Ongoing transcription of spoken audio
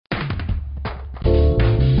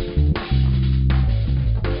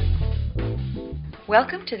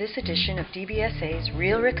Welcome to this edition of DBSA's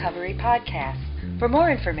Real Recovery Podcast. For more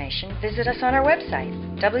information, visit us on our website,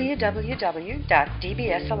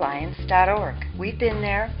 www.dbsalliance.org. We've been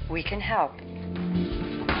there. We can help.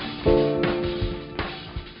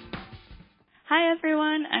 Hi,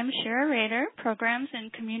 everyone. I'm Shira Rader, Programs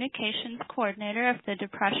and Communications Coordinator of the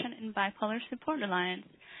Depression and Bipolar Support Alliance.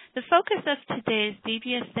 The focus of today's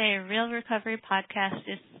DBSA Real Recovery Podcast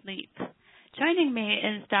is sleep. Joining me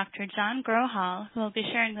is Dr. John Grohol, who will be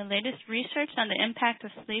sharing the latest research on the impact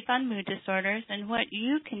of sleep on mood disorders and what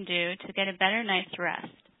you can do to get a better night's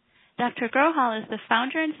rest. Dr. Grohol is the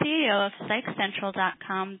founder and CEO of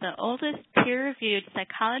PsychCentral.com, the oldest peer-reviewed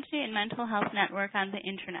psychology and mental health network on the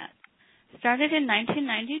Internet. Started in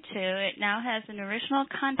 1992, it now has an original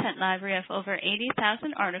content library of over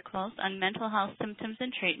 80,000 articles on mental health symptoms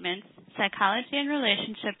and treatments, psychology and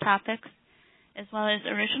relationship topics, as well as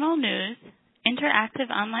original news, interactive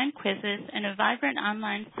online quizzes, and a vibrant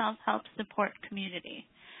online self-help support community.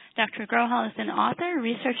 Dr. Grohol is an author,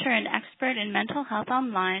 researcher, and expert in mental health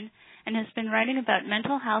online and has been writing about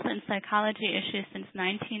mental health and psychology issues since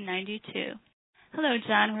 1992. Hello,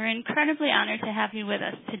 John. We're incredibly honored to have you with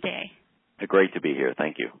us today. Great to be here.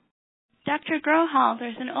 Thank you. Dr. Grohol,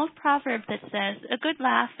 there's an old proverb that says, a good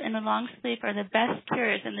laugh and a long sleep are the best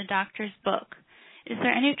cures in the doctor's book. Is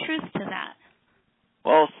there any truth to that?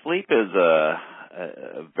 Well, sleep is a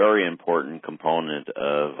very important component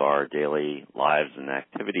of our daily lives and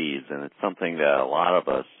activities, and it's something that a lot of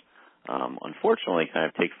us, unfortunately, kind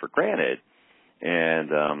of take for granted.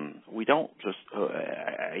 And I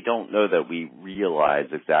don't know that we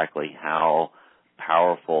realize exactly how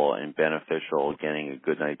powerful and beneficial getting a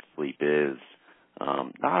good night's sleep is,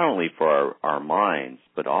 not only for our minds,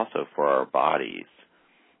 but also for our bodies.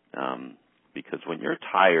 Because when you're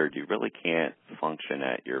tired, you really can't function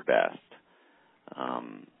at your best.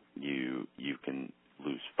 You can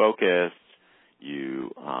lose focus.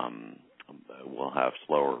 You will have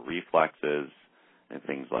slower reflexes and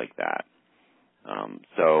things like that.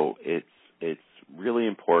 So it's really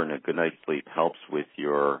important. A good night's sleep helps with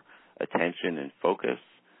your attention and focus.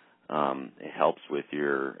 It helps with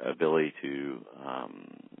your ability to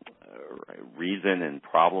reason and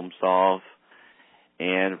problem solve.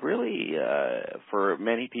 And really, for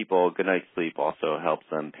many people, a good night's sleep also helps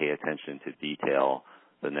them pay attention to detail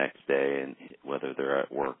the next day, and whether they're at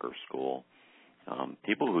work or school.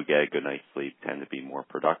 People who get a good night's sleep tend to be more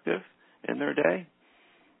productive in their day.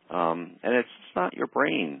 And it's just not your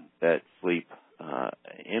brain that sleep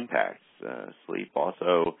impacts. Sleep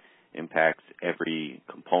also impacts every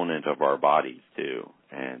component of our bodies, too.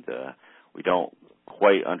 And we don't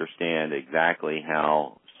quite understand exactly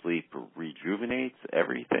how sleep rejuvenates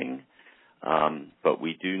everything, but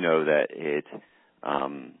we do know that it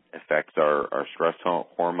affects our stress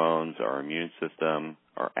hormones, our immune system,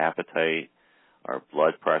 our appetite, our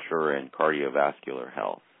blood pressure, and cardiovascular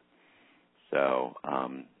health. So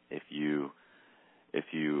if you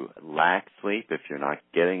lack sleep, if you're not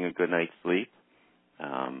getting a good night's sleep,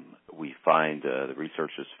 we find the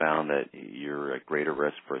research has found that you're at greater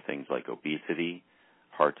risk for things like obesity,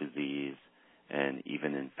 heart disease, and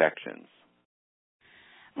even infections.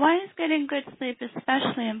 Why is getting good sleep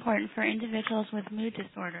especially important for individuals with mood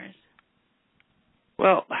disorders?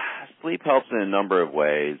 Well, sleep helps in a number of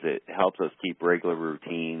ways. It helps us keep regular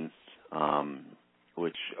routines,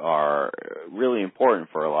 which are really important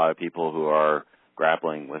for a lot of people who are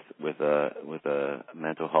grappling with a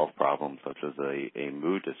mental health problem such as a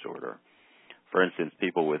mood disorder. For instance,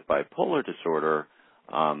 people with bipolar disorder,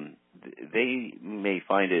 they may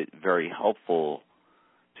find it very helpful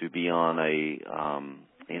to be on a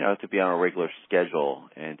regular schedule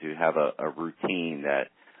and to have a routine that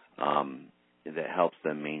helps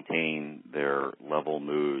them maintain their level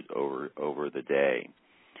mood over the day.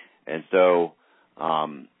 And so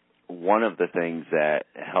one of the things that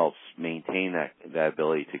helps maintain that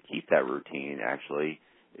ability to keep that routine actually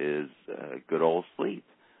is good old sleep.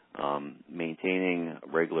 Maintaining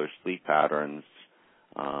regular sleep patterns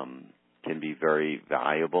can be very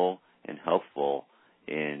valuable and helpful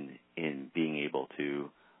in being able to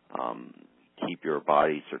keep your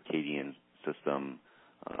body's circadian system,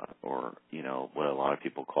 or what a lot of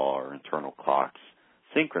people call our internal clocks,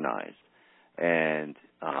 synchronized. And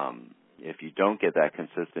if you don't get that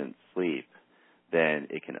consistent sleep, then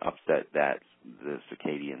it can upset the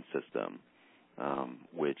circadian system,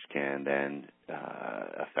 which can then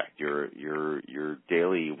affect your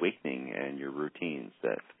daily awakening and your routines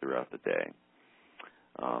throughout the day.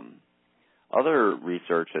 Other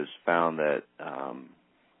research has found that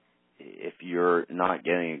if you're not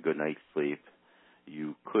getting a good night's sleep,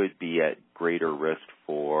 you could be at greater risk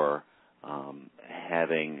for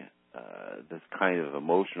having this kind of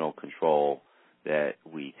emotional control that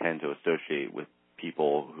we tend to associate with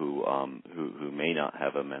people who may not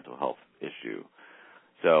have a mental health issue.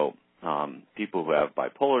 So people who have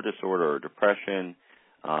bipolar disorder or depression,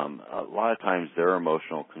 a lot of times their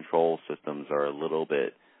emotional control systems are a little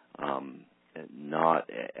bit not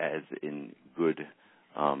as in good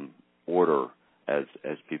order as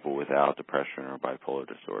people without depression or bipolar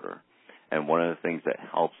disorder. And one of the things that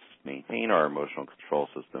helps maintain our emotional control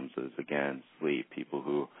systems is, again, sleep. People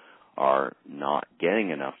who are not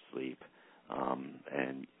getting enough sleep,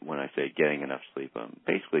 and when I say getting enough sleep, I'm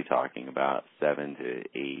basically talking about 7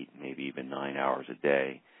 to 8, maybe even 9 hours a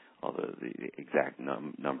day, although the exact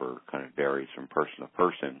number kind of varies from person to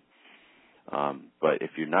person. But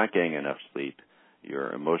if you're not getting enough sleep,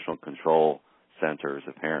 your emotional control centers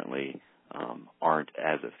apparently aren't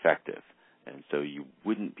as effective. And so you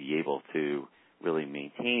wouldn't be able to really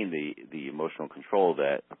maintain the emotional control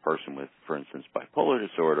that a person with, for instance, bipolar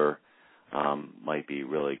disorder might be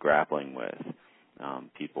really grappling with.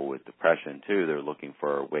 People with depression, too, they're looking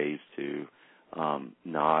for ways to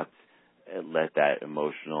not let that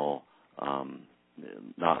emotional,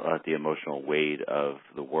 not let the emotional weight of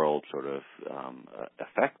the world sort of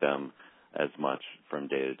affect them as much from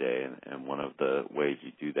day to day. And one of the ways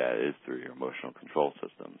you do that is through your emotional control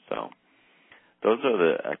system. So those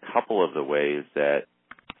are a couple of the ways that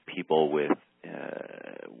people with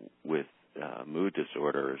mood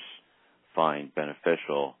disorders find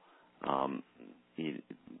beneficial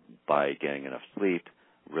by getting enough sleep.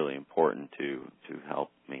 Really important to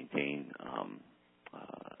help maintain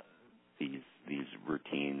these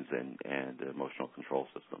routines and emotional control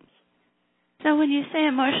systems. So when you say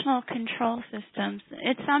emotional control systems,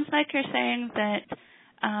 it sounds like you're saying that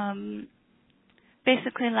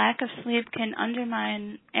basically lack of sleep can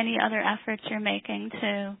undermine any other efforts you're making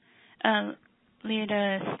to lead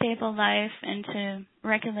a stable life and to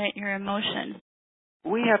regulate your emotions.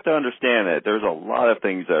 We have to understand that there's a lot of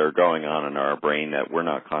things that are going on in our brain that we're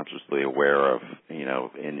not consciously aware of,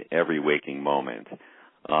 in every waking moment.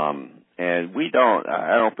 And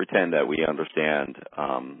I don't pretend that we understand,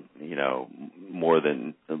 more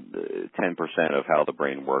than 10% of how the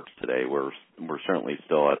brain works today. We're certainly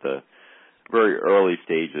still at the very early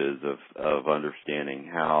stages of understanding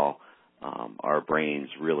how our brains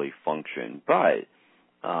really function. But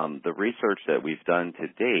the research that we've done to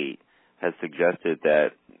date has suggested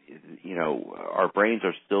that, our brains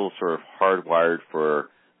are still sort of hardwired for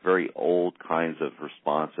very old kinds of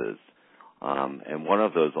responses. And one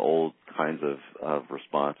of those old kinds of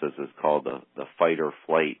responses is called the fight or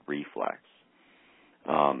flight reflex.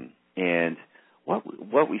 And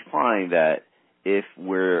what we find that if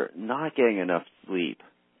we're not getting enough sleep,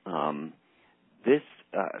 this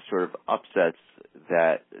sort of upsets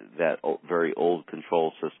that very old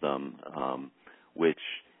control system, which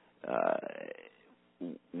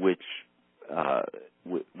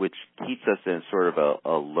keeps us in sort of a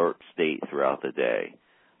alert state throughout the day.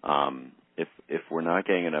 If we're not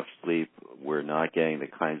getting enough sleep, we're not getting the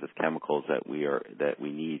kinds of chemicals that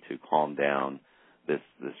we need to calm down this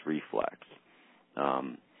reflex.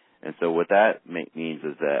 And so what that means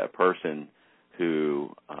is that a person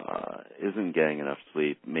who isn't getting enough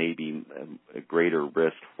sleep may be a greater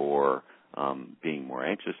risk for being more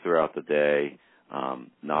anxious throughout the day,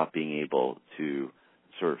 not being able to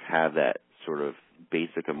sort of have that sort of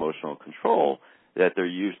basic emotional control that they're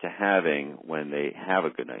used to having when they have a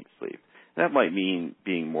good night's sleep. That might mean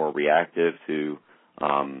being more reactive to,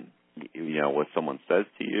 what someone says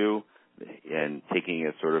to you and taking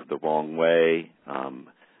it sort of the wrong way,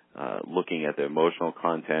 looking at the emotional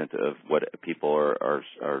content of what people are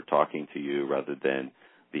talking to you rather than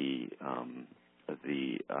the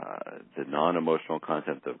non-emotional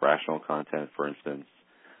content, the rational content, for instance,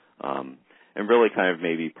 and really kind of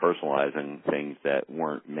maybe personalizing things that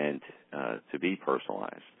weren't meant to be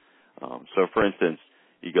personalized. So, for instance,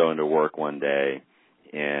 you go into work one day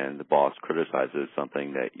and the boss criticizes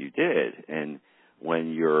something that you did, and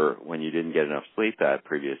when you didn't get enough sleep that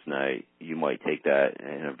previous night, you might take that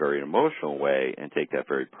in a very emotional way and take that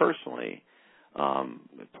very personally,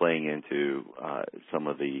 playing into some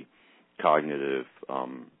of the cognitive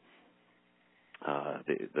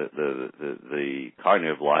the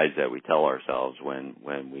cognitive lies that we tell ourselves when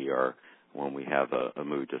we have a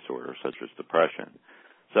mood disorder such as depression.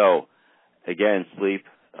 So again, sleep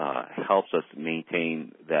helps us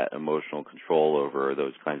maintain that emotional control over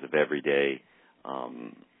those kinds of everyday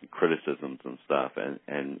criticisms and stuff, and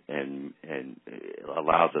it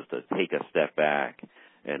allows us to take a step back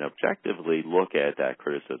and objectively look at that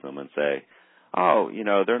criticism and say,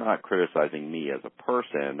 they're not criticizing me as a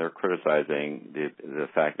person. They're criticizing the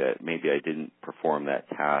fact that maybe I didn't perform that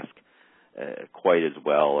task quite as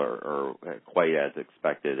well or quite as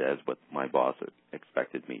expected as what my boss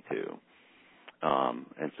expected me to.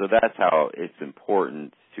 And so that's how it's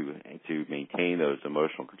important to maintain those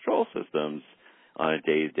emotional control systems on a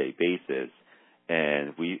day-to-day basis.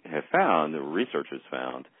 And we have found, the research has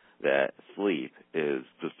found, that sleep is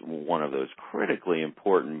just one of those critically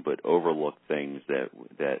important but overlooked things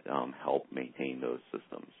that help maintain those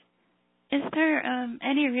systems. Is there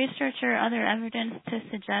any research or other evidence to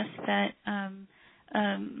suggest that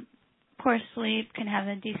poor sleep can have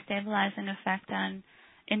a destabilizing effect on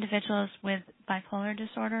individuals with bipolar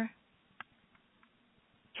disorder?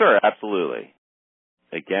 Sure, absolutely.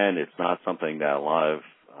 Again, it's not something that a lot of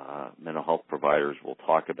mental health providers will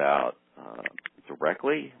talk about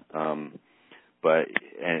directly, but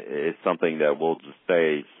it's something that we'll just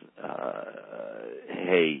say,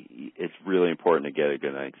 hey, it's really important to get a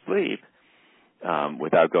good night's sleep,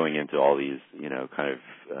 without going into all these,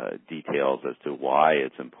 details as to why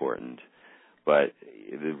it's important. But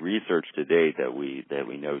the research to date that we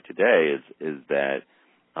know today is that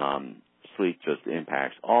sleep just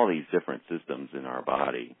impacts all these different systems in our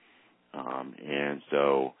body, and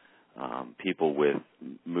so people with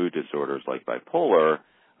mood disorders like bipolar,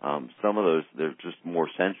 some of those, they're just more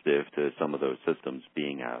sensitive to some of those systems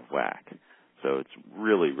being out of whack. So it's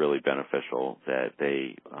really, really beneficial that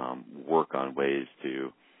they work on ways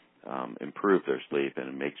to improve their sleep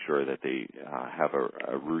and make sure that they have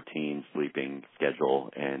a routine sleeping schedule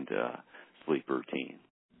and sleep routine.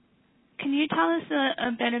 Can you tell us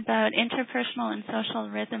a bit about interpersonal and social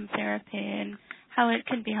rhythm therapy and how it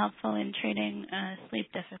can be helpful in treating sleep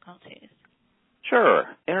difficulties? Sure.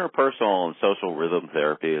 Interpersonal and social rhythm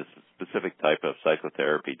therapy is a specific type of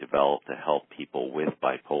psychotherapy developed to help people with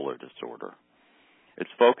bipolar disorder. Its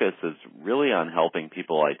focus is really on helping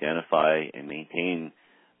people identify and maintain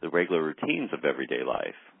the regular routines of everyday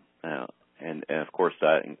life. And of course,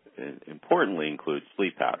 that importantly includes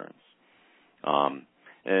sleep patterns.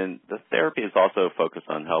 And the therapy is also focused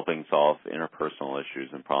on helping solve interpersonal issues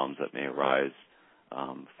and problems that may arise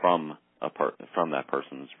from that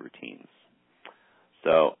person's routines.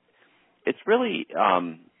 So it's really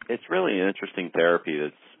an interesting therapy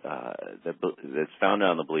that's founded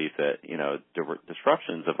on the belief that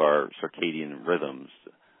disruptions of our circadian rhythms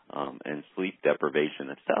and sleep deprivation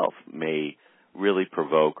itself may really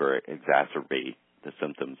provoke or exacerbate the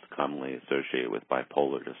symptoms commonly associated with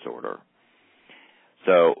bipolar disorder.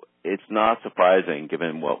 So it's not surprising,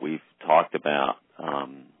 given what we've talked about,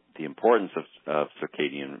 the importance of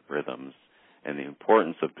circadian rhythms and the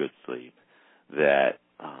importance of good sleep, that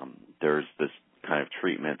there's this kind of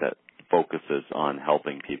treatment that focuses on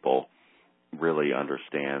helping people really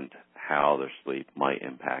understand how their sleep might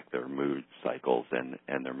impact their mood cycles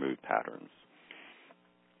and their mood patterns.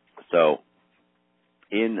 So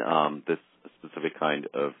in this specific kind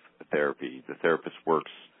of therapy, the therapist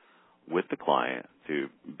works with the client to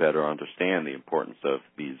better understand the importance of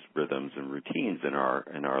these rhythms and routines in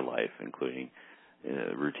our life, including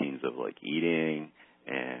routines of like eating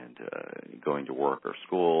and going to work or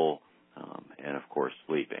school, and of course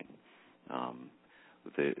sleeping.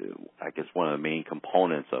 I guess one of the main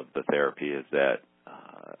components of the therapy is that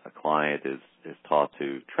a client is taught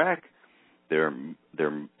to track their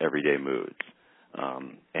everyday moods,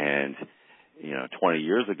 and 20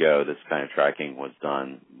 years ago, this kind of tracking was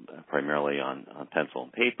done primarily on pencil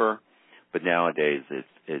and paper, but nowadays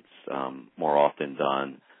it's more often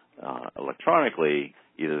done electronically,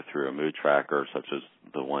 either through a mood tracker such as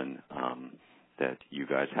the one that you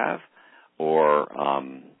guys have, or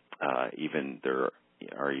even there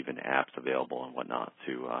are even apps available and whatnot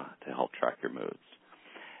to help track your moods.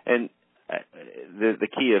 And the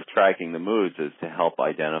key of tracking the moods is to help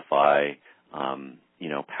identify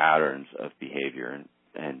patterns of behavior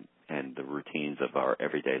and the routines of our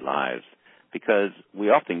everyday lives, because we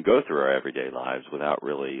often go through our everyday lives without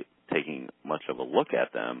really taking much of a look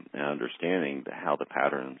at them and understanding how the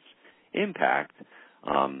patterns impact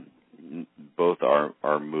both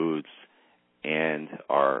our moods and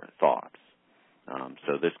our thoughts.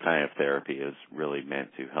 So this kind of therapy is really meant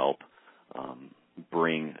to help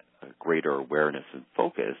bring a greater awareness and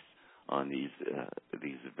focus on these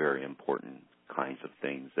very important kinds of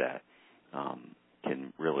things that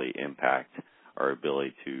can really impact our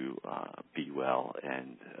ability to be well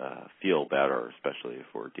and feel better, especially if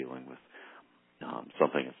we're dealing with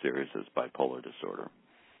something as serious as bipolar disorder.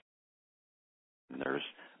 And there's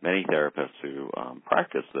many therapists who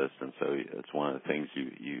practice this, and so it's one of the things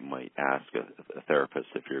you might ask a therapist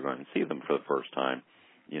if you're going to see them for the first time.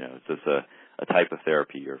 Is this a a type of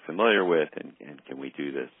therapy you're familiar with, and can we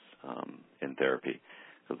do this in therapy?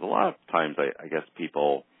 Because a lot of times I guess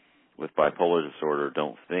people with bipolar disorder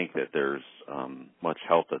don't think that there's much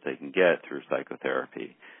help that they can get through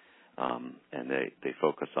psychotherapy, and they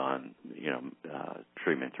focus on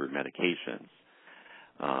treatment through medications.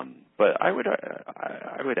 But I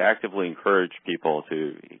would actively encourage people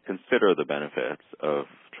to consider the benefits of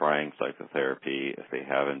trying psychotherapy if they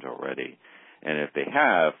haven't already, and if they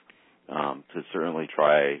have, to certainly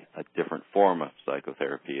try a different form of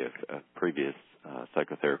psychotherapy if previous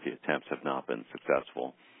psychotherapy attempts have not been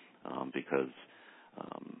successful, because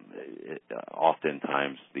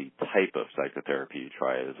oftentimes the type of psychotherapy you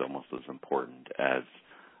try is almost as important as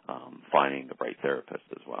finding the right therapist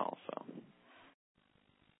as well. So,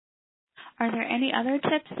 are there any other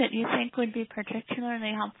tips that you think would be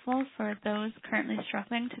particularly helpful for those currently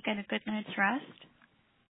struggling to get a good night's rest?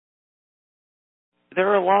 There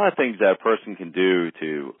are a lot of things that a person can do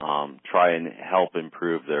to try and help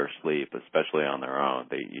improve their sleep, especially on their own.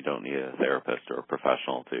 You don't need a therapist or a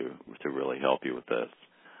professional to really help you with this.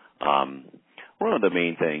 One of the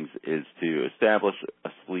main things is to establish a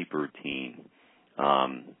sleep routine,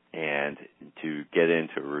 and to get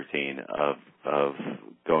into a routine of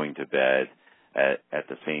going to bed at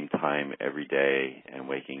the same time every day and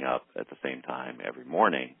waking up at the same time every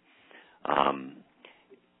morning.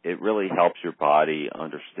 It really helps your body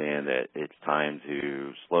understand that it's time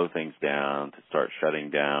to slow things down, to start shutting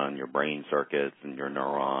down your brain circuits and your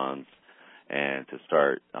neurons, and to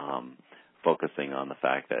start focusing on the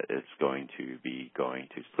fact that it's going to be going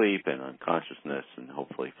to sleep and unconsciousness, and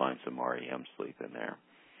hopefully find some REM sleep in there.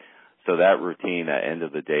 So that routine, that end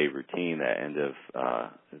of the day routine, that end of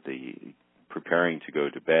the preparing to go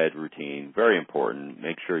to bed routine, very important.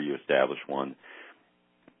 Make sure you establish one.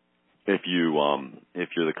 If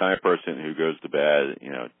you're the kind of person who goes to bed,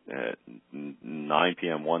 at 9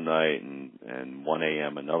 p.m. one night and 1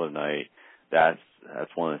 a.m. another night, that's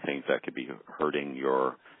one of the things that could be hurting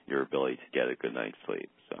your ability to get a good night's sleep.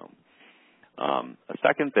 So, a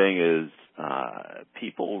second thing is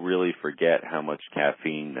people really forget how much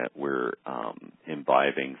caffeine that we're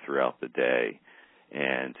imbibing throughout the day,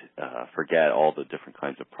 and forget all the different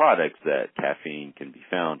kinds of products that caffeine can be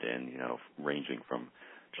found in, ranging from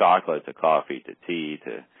chocolate to coffee to tea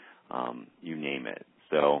to you name it.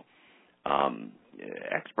 So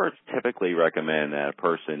experts typically recommend that a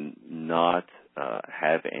person not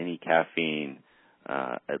have any caffeine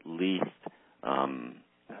at least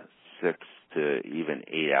 6 to even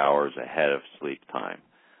 8 hours ahead of sleep time,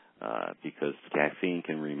 because caffeine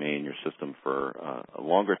can remain in your system for a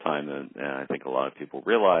longer time than I think a lot of people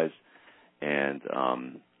realize, and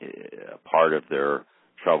part of their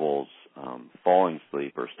troubles falling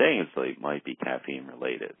asleep or staying asleep might be caffeine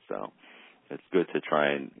related. So it's good to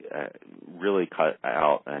try and really cut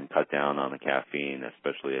down on the caffeine,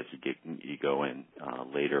 especially as you go in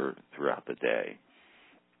later throughout the day.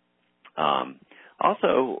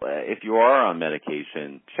 Also, if you are on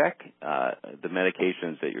medication, check the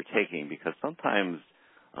medications that you're taking, because sometimes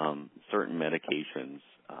certain medications,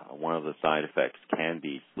 one of the side effects can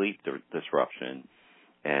be sleep disruption,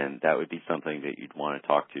 and that would be something that you'd want to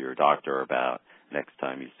talk to your doctor about next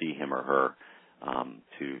time you see him or her,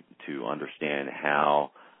 to understand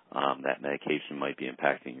how that medication might be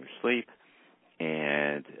impacting your sleep,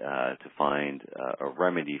 and to find a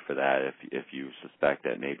remedy for that if you suspect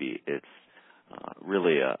that maybe it's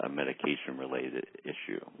really a medication-related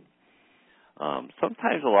issue.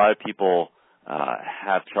 Sometimes a lot of people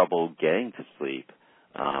have trouble getting to sleep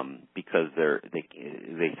because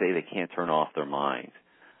they say they can't turn off their mind.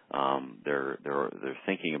 They're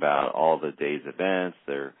thinking about all the day's events.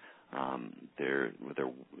 They're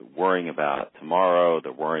worrying about tomorrow.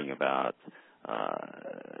 They're worrying about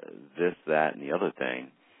this, that, and the other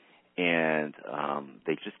thing, and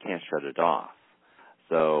they just can't shut it off.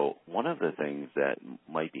 So one of the things that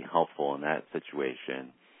might be helpful in that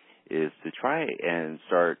situation is to try and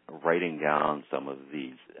start writing down some of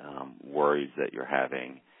these worries that you're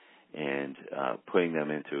having, and putting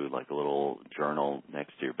them into like a little journal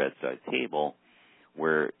next to your bedside table,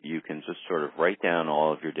 where you can just sort of write down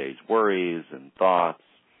all of your day's worries and thoughts.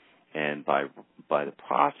 And by the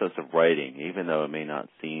process of writing, even though it may not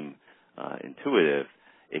seem intuitive,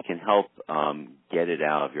 it can help get it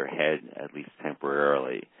out of your head, at least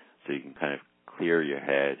temporarily, so you can kind of clear your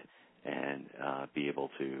head and be able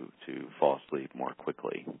to fall asleep more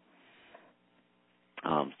quickly.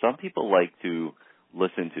 Some people like to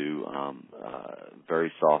listen to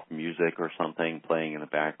very soft music or something playing in the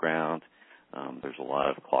background. There's a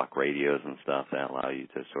lot of clock radios and stuff that allow you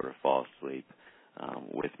to sort of fall asleep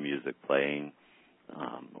with music playing,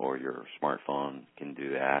 or or your smartphone can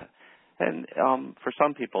do that. And for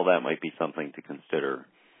some people, that might be something to consider.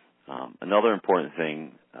 Another important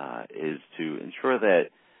thing is to ensure that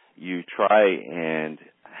you try and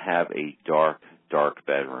have a dark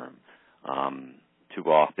bedroom. Too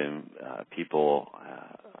often, people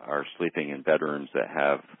are sleeping in bedrooms that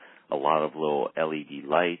have a lot of little LED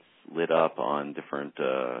lights lit up on different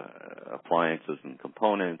appliances and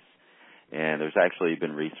components. And there's actually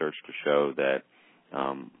been research to show that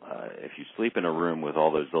if you sleep in a room with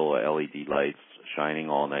all those little LED lights shining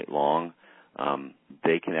all night long,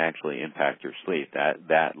 they can actually impact your sleep.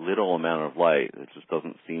 That little amount of light, it just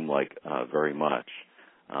doesn't seem like very much,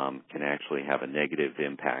 can actually have a negative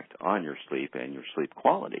impact on your sleep and your sleep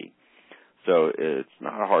quality. So it's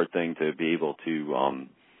not a hard thing to be able to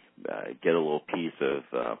get a little piece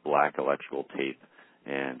of black electrical tape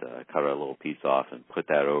and cut a little piece off and put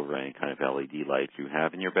that over any kind of LED lights you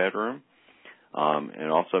have in your bedroom.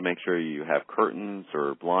 And also make sure you have curtains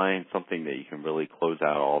or blinds, something that you can really close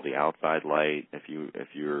out all the outside light. If you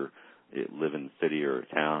live in the city or a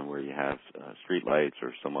town where you have street lights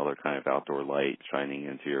or some other kind of outdoor light shining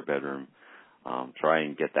into your bedroom, try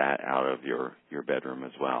and get that out of your bedroom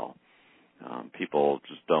as well. People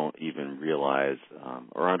just don't even realize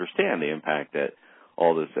or understand the impact that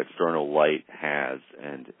all this external light has,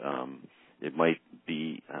 and it might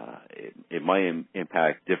be it might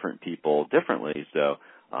impact different people differently. So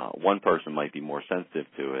one person might be more sensitive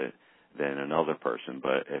to it than another person.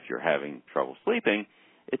 But if you're having trouble sleeping,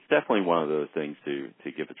 it's definitely one of those things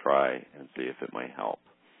to give a try and see if it might help.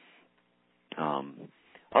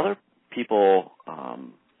 Other people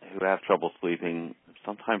who have trouble sleeping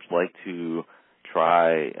sometimes like to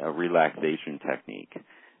try a relaxation technique.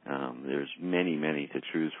 There's many to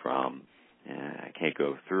choose from, and I can't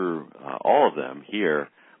go through all of them here,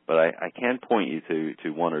 but I can point you to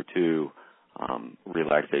one or two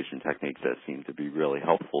relaxation techniques that seem to be really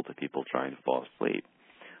helpful to people trying to fall asleep.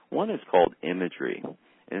 One is called imagery,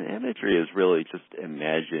 and imagery is really just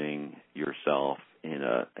imagining yourself in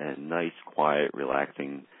a nice, quiet,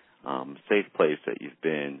 relaxing, safe place that you've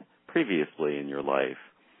been previously in your life.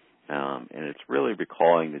 And it's really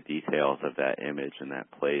recalling the details of that image and that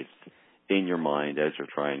place in your mind as you're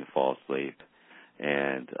trying to fall asleep,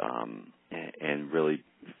 and really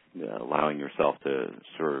allowing yourself to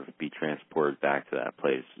sort of be transported back to that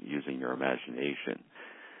place using your imagination.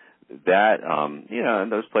 That,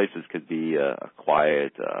 and those places could be a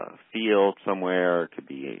quiet field somewhere. It could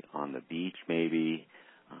be on the beach maybe.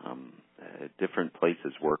 Different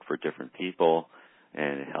places work for different people,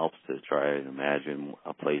 and it helps to try and imagine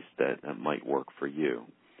a place that might work for you.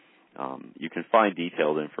 You can find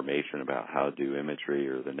detailed information about how to do imagery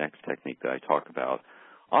or the next technique that I talk about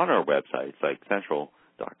on our website,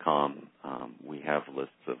 psychcentral.com. We have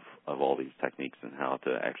lists of all these techniques and how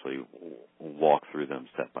to actually walk through them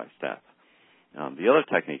step by step. The other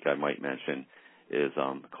technique I might mention is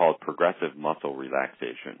called progressive muscle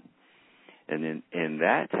relaxation. And in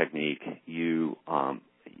that technique, you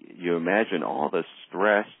imagine all the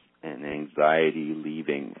stress and anxiety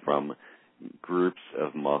leaving from groups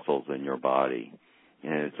of muscles in your body.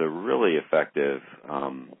 And it's a really effective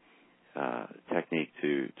technique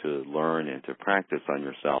to learn and to practice on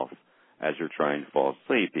yourself as you're trying to fall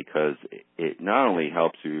asleep, because it not only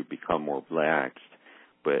helps you become more relaxed,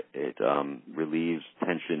 but it relieves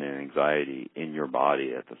tension and anxiety in your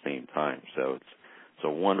body at the same time. So it's a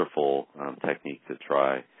wonderful technique to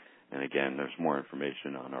try. And again, there's more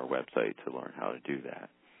information on our website to learn how to do that.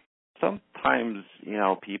 Sometimes,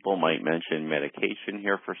 people might mention medication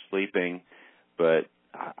here for sleeping, but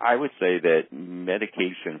I would say that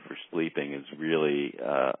medication for sleeping is really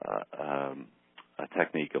a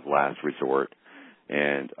technique of last resort,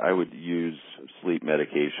 and I would use sleep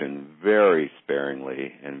medication very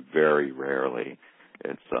sparingly and very rarely.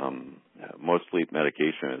 It's most sleep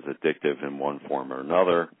medication is addictive in one form or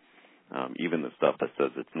another, even the stuff that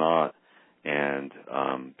says it's not. And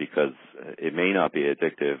because it may not be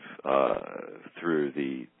addictive through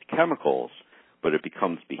the chemicals, but it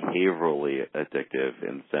becomes behaviorally addictive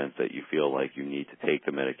in the sense that you feel like you need to take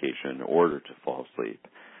the medication in order to fall asleep,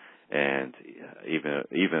 and even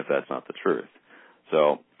if that's not the truth.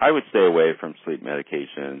 So I would stay away from sleep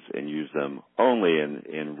medications and use them only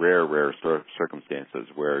in rare circumstances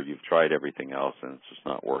where you've tried everything else and it's just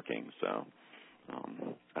not working. So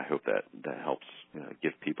I hope that helps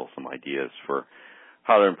give people some ideas for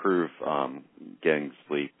how to improve getting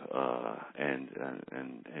sleep and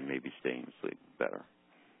maybe staying asleep better.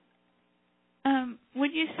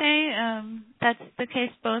 Would you say that's the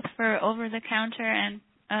case both for over-the-counter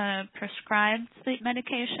and prescribed sleep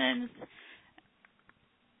medications?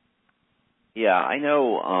 Yeah, I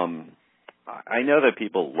know. I know that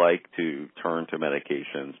people like to turn to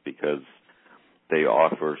medications because they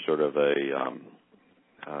offer sort of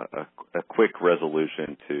a quick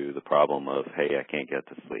resolution to the problem of, hey, I can't get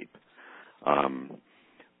to sleep.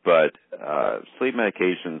 But sleep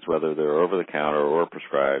medications, whether they're over the counter or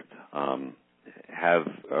prescribed, have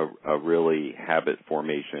a really habit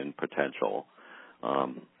formation potential.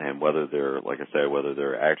 And whether they're, like I said, whether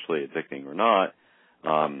they're actually addicting or not,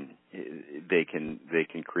 they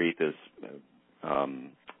can create this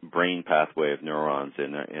brain pathway of neurons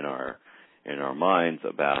in our minds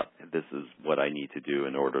about this is what I need to do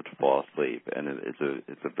in order to fall asleep, and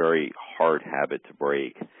it's a very hard habit to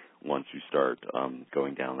break once you start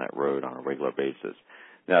going down that road on a regular basis.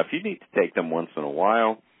 Now, if you need to take them once in a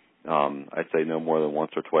while, I'd say no more than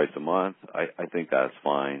once or twice a month. I think that's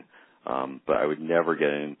fine, but I would never get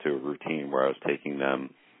into a routine where I was taking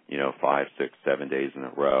them, 5, 6, 7 days in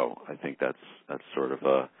a row. I think that's sort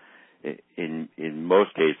of in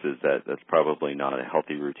most cases that's probably not a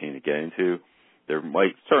healthy routine to get into. There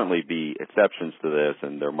might certainly be exceptions to this,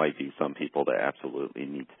 and there might be some people that absolutely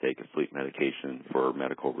need to take a sleep medication for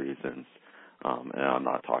medical reasons. And I'm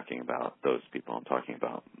not talking about those people. I'm talking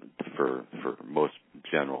about for most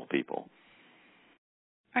general people.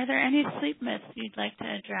 Are there any sleep myths you'd like to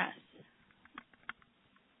address?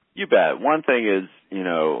 You bet. One thing is,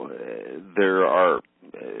 there are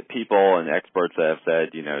people and experts that have said,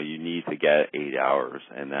 you need to get 8 hours,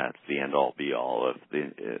 and that's the end-all, be-all of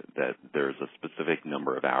that there's a specific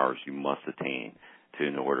number of hours you must attain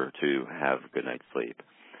in order to have a good night's sleep.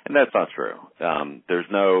 And that's not true. There's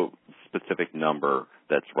no specific number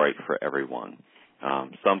that's right for everyone.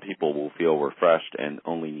 Some people will feel refreshed and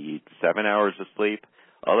only need 7 hours of sleep.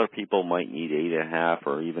 Other people might need 8.5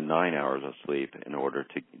 or even 9 hours of sleep in order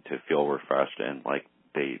to feel refreshed and like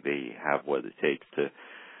they have what it takes to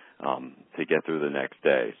get through the next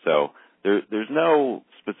day. So there's no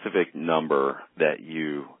specific number that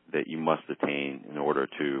you must attain in order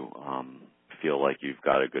to feel like you've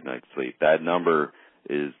got a good night's sleep. That number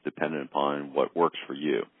is dependent upon what works for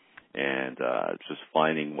you, and just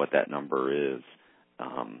finding what that number is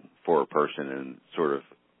for a person and sort of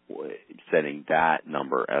setting that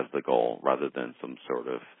number as the goal rather than some sort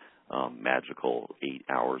of magical 8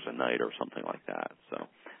 hours a night or something like that. So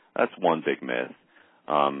that's one big myth.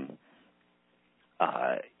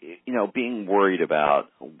 Being worried about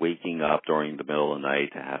waking up during the middle of the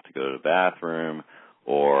night to have to go to the bathroom,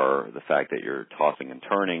 or the fact that you're tossing and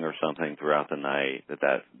turning or something throughout the night,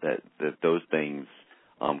 that those things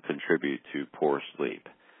contribute to poor sleep.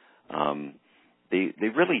 They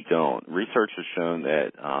really don't. Research has shown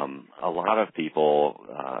that a lot of people,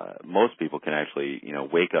 most people can actually,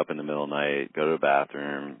 wake up in the middle of the night, go to the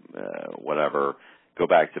bathroom, whatever, go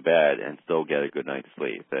back to bed and still get a good night's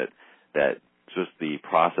sleep. That just the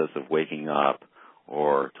process of waking up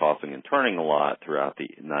or tossing and turning a lot throughout the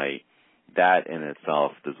night, that in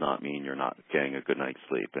itself does not mean you're not getting a good night's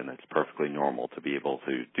sleep, and it's perfectly normal to be able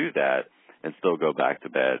to do that and still go back to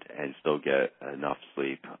bed and still get enough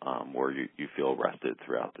sleep where you feel rested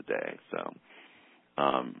throughout the day. So,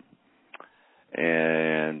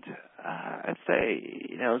 and I'd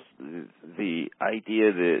say, the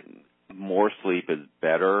idea that more sleep is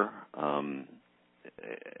better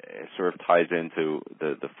it sort of ties into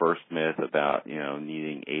the first myth about,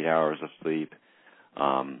 needing 8 hours of sleep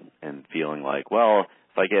and feeling like, well,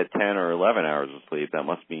 if I get 10 or 11 hours of sleep, that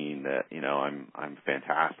must mean that, I'm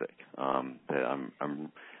fantastic, that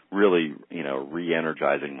I'm really,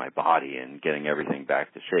 re-energizing my body and getting everything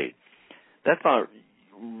back to shape. That's not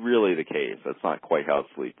really the case. That's not quite how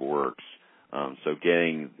sleep works. So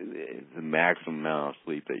getting the maximum amount of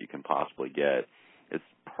sleep that you can possibly get, it's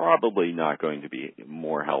probably not going to be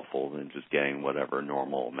more helpful than just getting whatever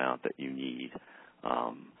normal amount that you need.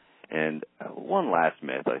 And one last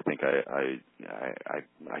myth I think I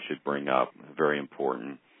should bring up, very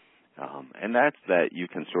important, and that's that you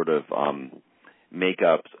can sort of make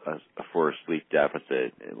up for a sleep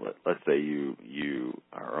deficit. Let's say you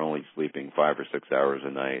are only sleeping 5 or 6 hours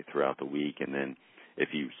a night throughout the week, and then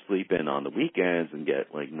if you sleep in on the weekends and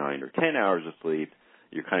get like 9 or 10 hours of sleep,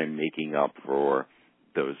 you're kind of making up for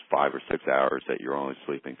those 5 or 6 hours that you're only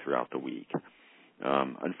sleeping throughout the week.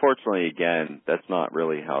 Unfortunately, again, that's not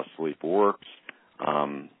really how sleep works.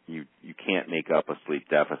 You can't make up a sleep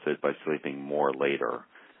deficit by sleeping more later.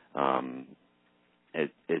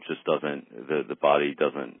 It just doesn't. The body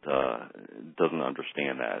doesn't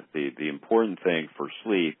understand that. The important thing for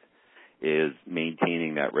sleep is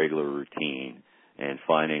maintaining that regular routine and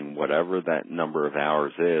finding whatever that number of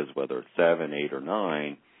hours is, whether it's 7, 8, or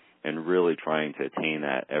 9, and really trying to attain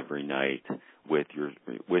that every night with your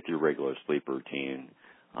regular sleep routine,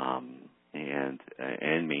 and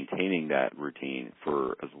maintaining that routine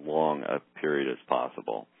for as long a period as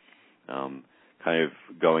possible. Kind of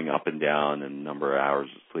going up and down in the number of hours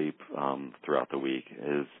of sleep throughout the week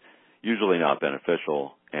is usually not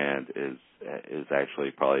beneficial, and is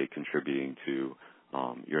actually probably contributing to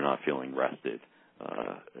you're not feeling rested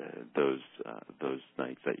those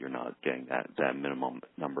nights that you're not getting that minimum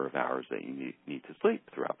number of hours that you need to sleep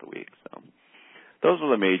throughout the week. So those are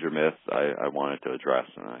the major myths I wanted to address,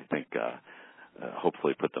 and I think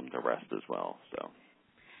hopefully put them to rest as well. So.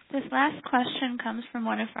 This last question comes from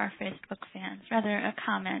one of our Facebook fans, rather a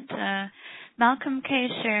comment. Malcolm K.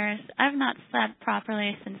 shares, I've not slept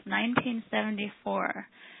properly since 1974.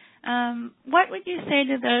 What would you say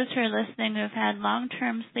to those who are listening who have had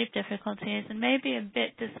long-term sleep difficulties and may be a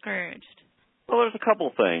bit discouraged? Well, there's a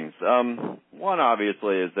couple things. One,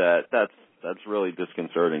 obviously, is that's really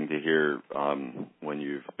disconcerting to hear when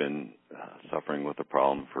you've been suffering with a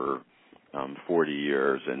problem for 40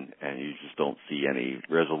 years and you just don't see any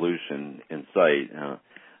resolution in sight.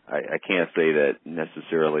 I can't say that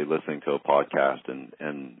necessarily listening to a podcast and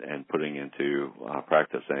putting into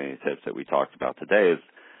practice any tips that we talked about today is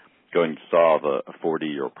going to solve a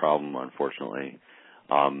 40-year problem, unfortunately.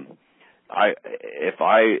 If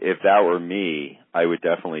that were me, I would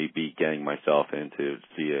definitely be getting myself in to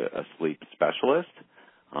see a sleep specialist.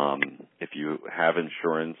 If you have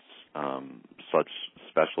insurance, such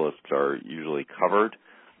specialists are usually covered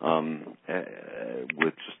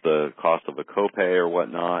with just the cost of a copay or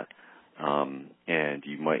whatnot. And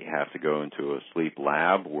you might have to go into a sleep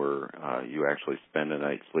lab where you actually spend a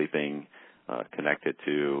night sleeping connected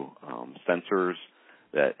to sensors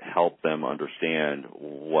that help them understand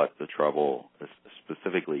what the trouble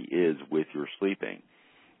specifically is with your sleeping.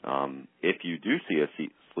 If you do see a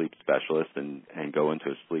sleep specialist and go into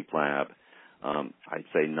a sleep lab, I'd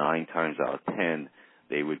say 9 times out of 10,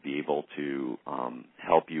 they would be able to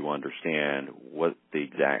help you understand what the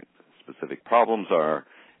exact specific problems are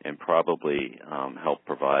and probably help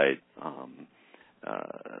provide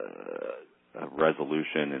a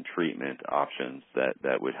resolution and treatment options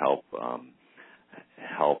that would help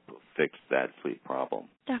fix that sleep problem.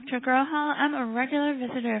 Dr. Grohol, I'm a regular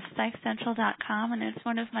visitor of PsychCentral.com, and it's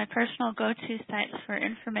one of my personal go-to sites for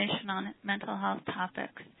information on mental health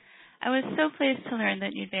topics. I was so pleased to learn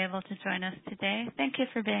that you'd be able to join us today. Thank you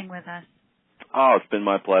for being with us. Oh, it's been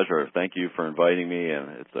my pleasure. Thank you for inviting me, and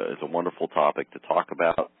it's a wonderful topic to talk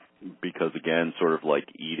about because, again, sort of like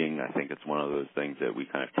eating, I think it's one of those things that we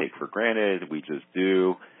kind of take for granted. We just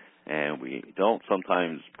do, and we don't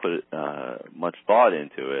sometimes put much thought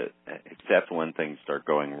into it, except when things start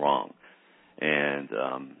going wrong. And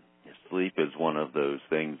sleep is one of those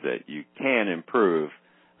things that you can improve.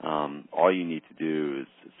 All you need to do is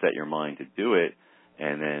set your mind to do it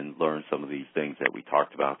and then learn some of these things that we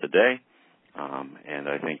talked about today. And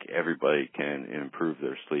I think everybody can improve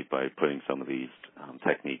their sleep by putting some of these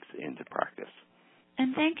techniques into practice.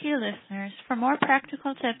 And thank you, listeners. For more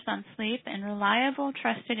practical tips on sleep and reliable,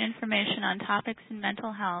 trusted information on topics in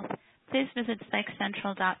mental health, please visit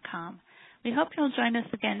PsychCentral.com. We hope you'll join us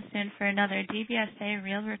again soon for another DBSA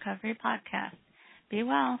Real Recovery podcast. Be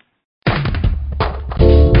well.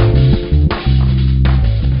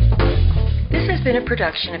 This has been a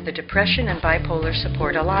production of the Depression and Bipolar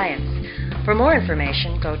Support Alliance. For more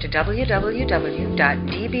information, go to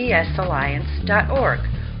www.dbsalliance.org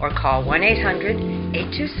or call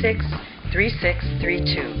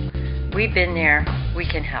 1-800-826-3632. We've been there. We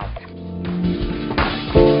can help.